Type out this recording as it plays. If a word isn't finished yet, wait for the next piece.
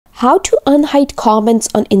How to unhide comments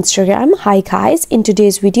on Instagram. Hi guys, in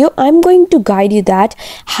today's video I'm going to guide you that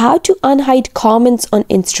how to unhide comments on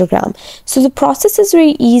Instagram. So the process is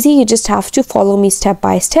very easy. You just have to follow me step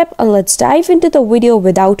by step, and let's dive into the video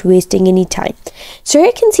without wasting any time. So here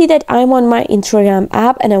you can see that I'm on my Instagram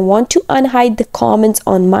app and I want to unhide the comments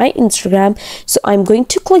on my Instagram. So I'm going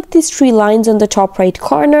to click these three lines on the top right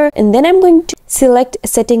corner, and then I'm going to select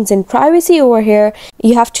settings and privacy over here.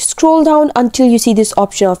 You have to scroll down until you see this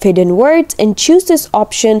option of hidden words and choose this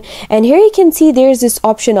option, and here you can see there's this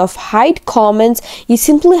option of hide comments. You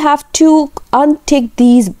simply have to untick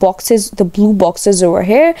these boxes, the blue boxes over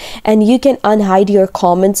here, and you can unhide your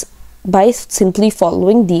comments by simply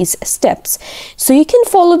following these steps. So you can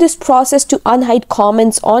follow this process to unhide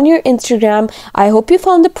comments on your Instagram. I hope you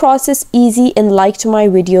found the process easy and liked my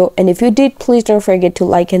video, and if you did, please don't forget to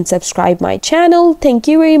like and subscribe my channel. Thank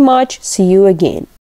you very much. See you again.